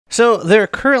So, there are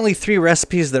currently 3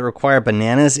 recipes that require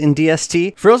bananas in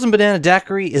DST. Frozen Banana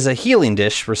Daiquiri is a healing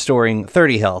dish, restoring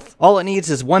 30 health. All it needs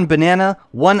is 1 banana,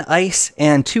 1 ice,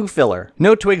 and 2 filler.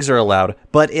 No twigs are allowed,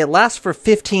 but it lasts for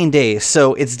 15 days,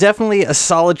 so it's definitely a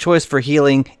solid choice for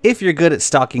healing if you're good at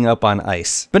stocking up on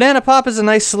ice. Banana Pop is a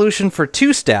nice solution for 2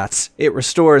 stats. It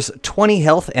restores 20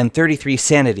 health and 33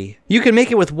 sanity. You can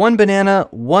make it with 1 banana,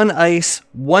 1 ice,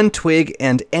 1 twig,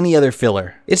 and any other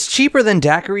filler. It's cheaper than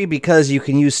Daiquiri because you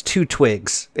can use 2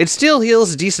 twigs. It still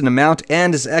heals a decent amount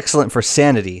and is excellent for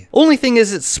sanity. Only thing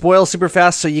is it spoils super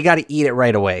fast, so you gotta eat it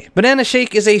right away. Banana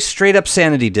Shake is a straight up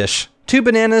sanity dish. 2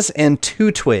 bananas and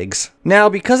 2 twigs. Now,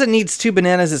 because it needs 2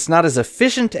 bananas, it's not as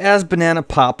efficient as Banana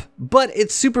Pop, but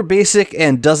it's super basic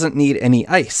and doesn't need any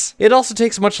ice. It also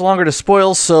takes much longer to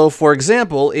spoil, so for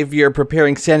example, if you're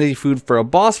preparing sanity food for a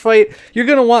boss fight, you're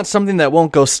gonna want something that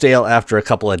won't go stale after a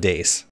couple of days.